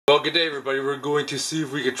Well, good day everybody. We're going to see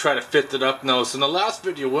if we can try to fit it up now. So in the last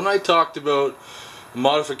video when I talked about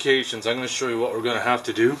modifications, I'm going to show you what we're going to have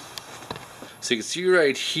to do. So you can see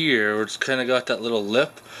right here where it's kind of got that little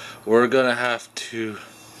lip. We're going to have to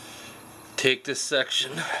take this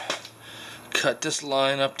section, cut this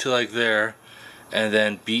line up to like there, and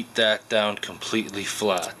then beat that down completely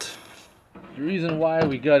flat. The reason why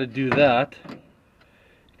we got to do that, you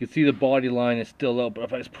can see the body line is still out, but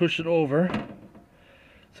if I just push it over,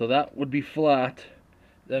 so that would be flat,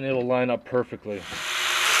 then it will line up perfectly.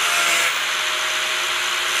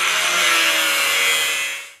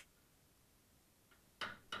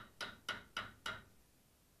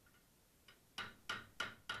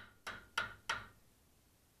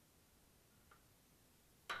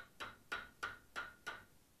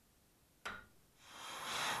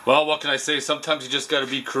 Well, what can I say? Sometimes you just got to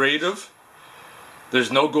be creative.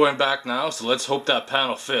 There's no going back now, so let's hope that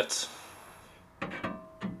panel fits.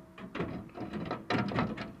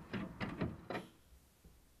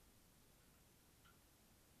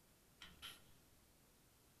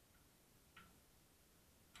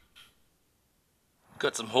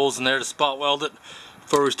 Got some holes in there to spot weld it.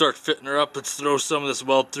 Before we start fitting her up, let's throw some of this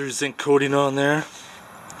weld through zinc coating on there.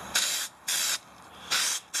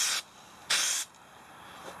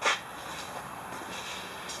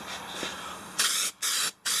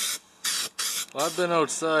 Well, I've been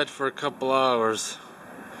outside for a couple hours.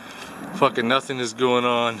 Fucking nothing is going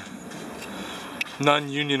on.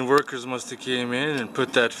 Non-union workers must have came in and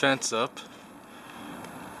put that fence up.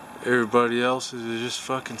 Everybody else is just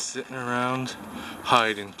fucking sitting around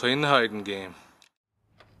hiding, playing the hiding game.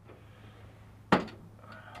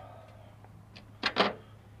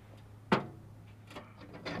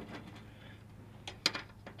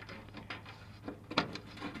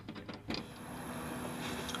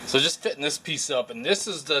 So just fitting this piece up, and this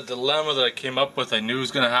is the dilemma that I came up with. I knew it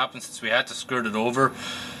was going to happen since we had to skirt it over,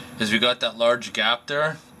 is we got that large gap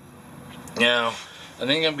there. Now, I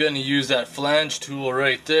think I'm going to use that flange tool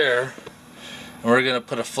right there, and we're going to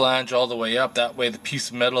put a flange all the way up. That way the piece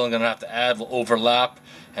of metal I'm going to have to add will overlap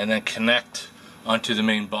and then connect onto the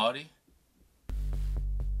main body.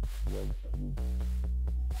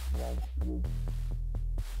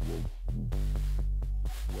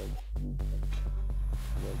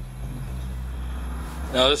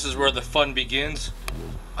 Now this is where the fun begins.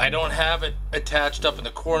 I don't have it attached up in the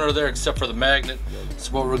corner there except for the magnet.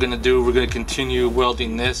 So what we're going to do, we're going to continue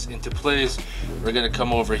welding this into place. We're going to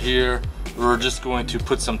come over here. We're just going to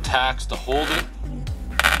put some tacks to hold it.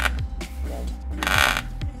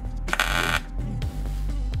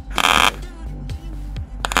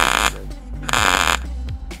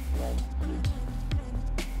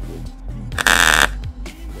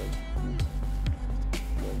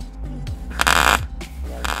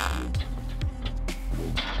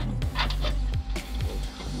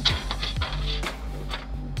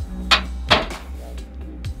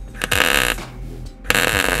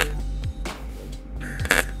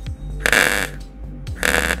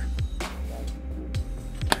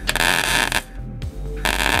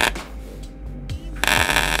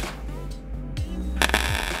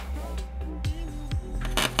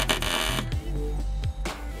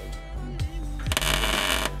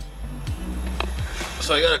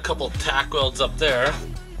 So I got a couple tack welds up there.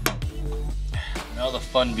 Now the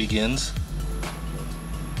fun begins.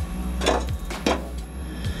 A little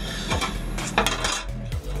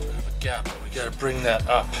bit of a gap, but we gotta bring that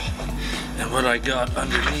up. And what I got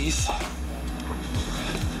underneath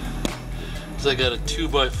is I got a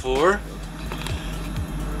 2x4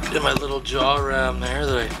 and my little jaw ram there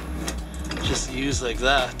that I just use like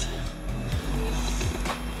that.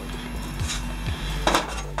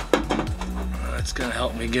 It's gonna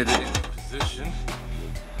help me get it into position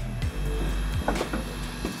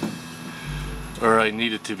where I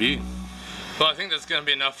need it to be. Well, I think that's gonna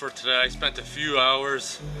be enough for today. I spent a few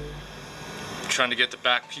hours trying to get the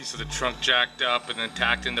back piece of the trunk jacked up and then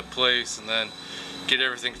tacked into place and then get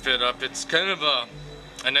everything fit up. It's kind of a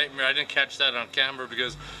nightmare. I didn't catch that on camera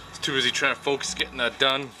because I was too busy trying to focus getting that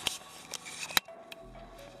done.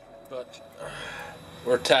 But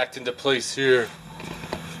we're tacked into place here.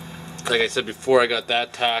 Like I said before, I got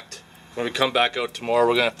that tacked. When we come back out tomorrow,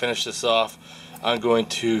 we're going to finish this off. I'm going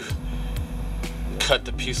to cut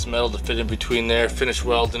the piece of metal to fit in between there, finish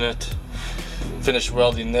welding it, finish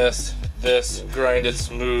welding this, grind it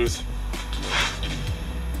smooth,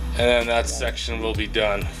 and then that section will be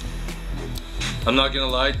done. I'm not going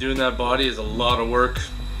to lie, doing that body is a lot of work,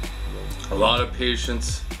 a lot of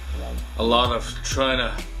patience, a lot of trying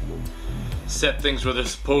to set things where they're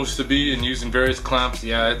supposed to be and using various clamps.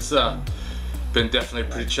 Yeah, it's Been definitely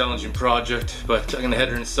a pretty challenging project, but I'm gonna head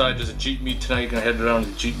inside. There's a Jeep meet tonight. Gonna head around to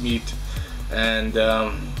the Jeep meet, and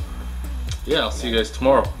yeah, I'll see you guys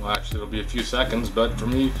tomorrow. Well, actually, it'll be a few seconds, but for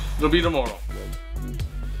me, it'll be tomorrow.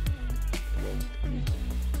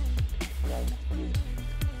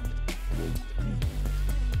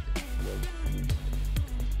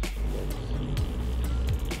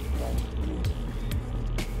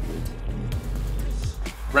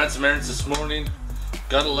 Ran some errands this morning.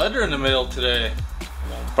 Got a letter in the mail today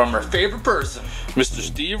from our favorite person, Mr.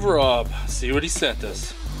 Steve Robb. See what he sent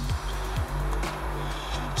us.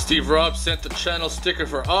 Steve Robb sent the channel sticker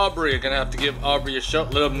for Aubrey. I'm gonna have to give Aubrey a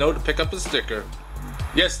shout, let him know to pick up a sticker.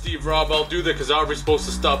 Yes, Steve Robb, I'll do that because Aubrey's supposed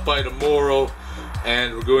to stop by tomorrow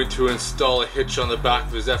and we're going to install a hitch on the back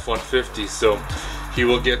of his F-150, so he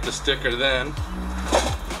will get the sticker then.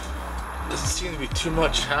 Doesn't seem to be too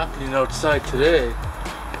much happening outside today.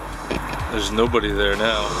 There's nobody there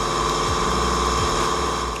now.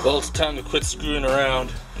 Well, it's time to quit screwing around.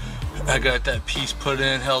 I got that piece put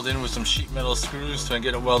in, held in with some sheet metal screws so I can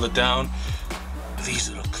get it welded down. These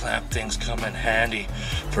little clamp things come in handy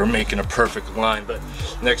for making a perfect line, but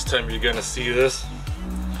next time you're gonna see this,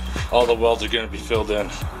 all the welds are gonna be filled in.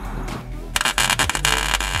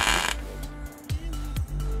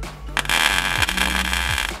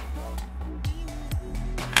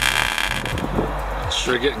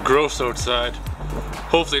 Sure getting gross outside.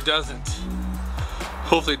 Hopefully it doesn't.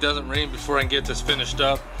 Hopefully it doesn't rain before I can get this finished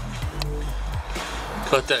up.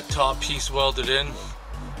 Got that top piece welded in.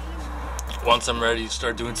 Once I'm ready to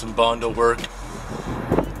start doing some Bondo work,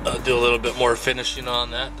 I'll do a little bit more finishing on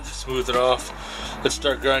that to smooth it off. Let's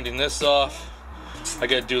start grinding this off. I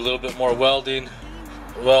gotta do a little bit more welding.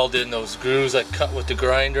 Weld in those grooves I cut with the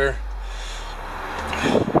grinder.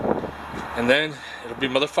 And then it'll be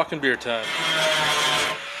motherfucking beer time.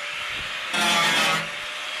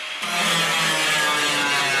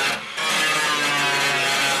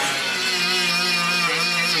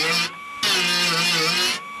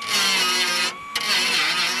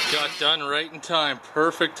 Got done right in time,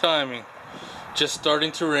 perfect timing. Just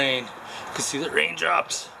starting to rain. You can see the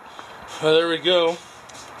raindrops. Well, there we go.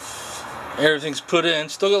 Everything's put in.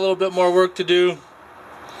 Still got a little bit more work to do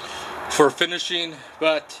for finishing,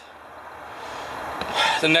 but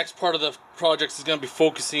the next part of the project is going to be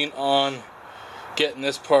focusing on getting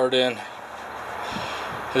this part in.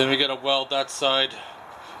 And then we got to weld that side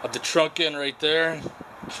of the trunk in right there.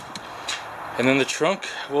 And then the trunk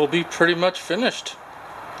will be pretty much finished.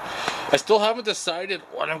 I still haven't decided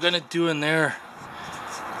what I'm going to do in there.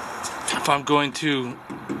 If I'm going to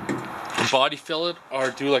body fill it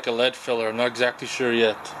or do like a lead filler. I'm not exactly sure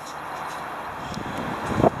yet.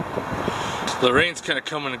 The rain's kind of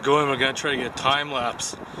coming and going. We're going to try to get a time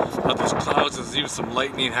lapse of those clouds. There's even some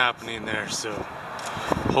lightning happening there, so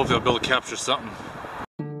hopefully I'll be able to capture something.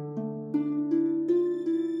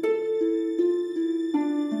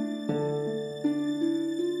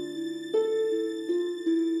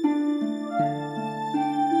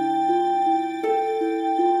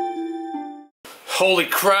 Holy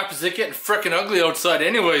crap, is it getting frickin' ugly outside.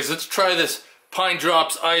 Anyways, let's try this Pine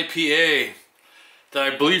Drops IPA that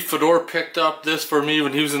I believe Fedor picked up this for me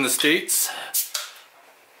when he was in the States.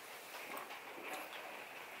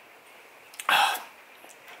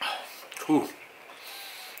 Ooh.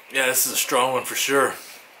 Yeah, this is a strong one for sure.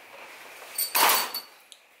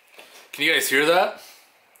 Can you guys hear that?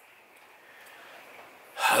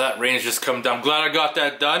 That rain's just come down. I'm glad I got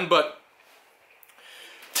that done, but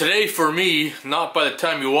today for me, not by the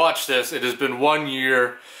time you watch this, it has been 1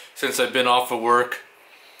 year since I've been off of work.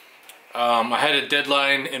 I had a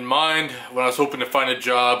deadline in mind when I was hoping to find a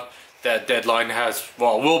job. That deadline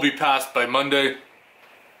will be passed by Monday,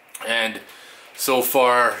 and so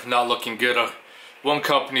far not looking good. One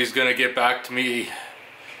company is gonna get back to me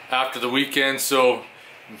after the weekend, so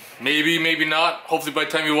maybe, maybe not. Hopefully by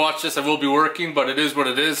the time you watch this I will be working, but it is what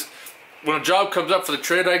it is. When a job comes up for the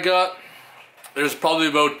trade I got, there's probably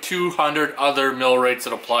about 200 other millwrights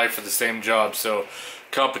that apply for the same job, so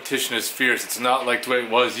competition is fierce. It's not like the way it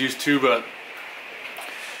was used to, but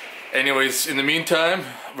anyways, in the meantime,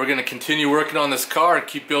 we're gonna continue working on this car and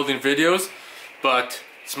keep building videos, but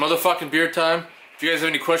it's motherfucking beer time. If you guys have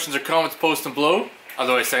any questions or comments, post them below.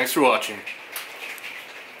 Otherwise, thanks for watching.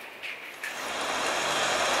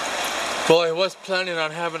 Well, I was planning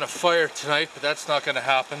on having a fire tonight, but that's not gonna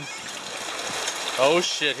happen. Oh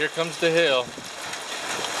shit, here comes the hail.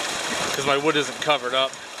 Because my wood isn't covered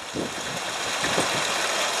up.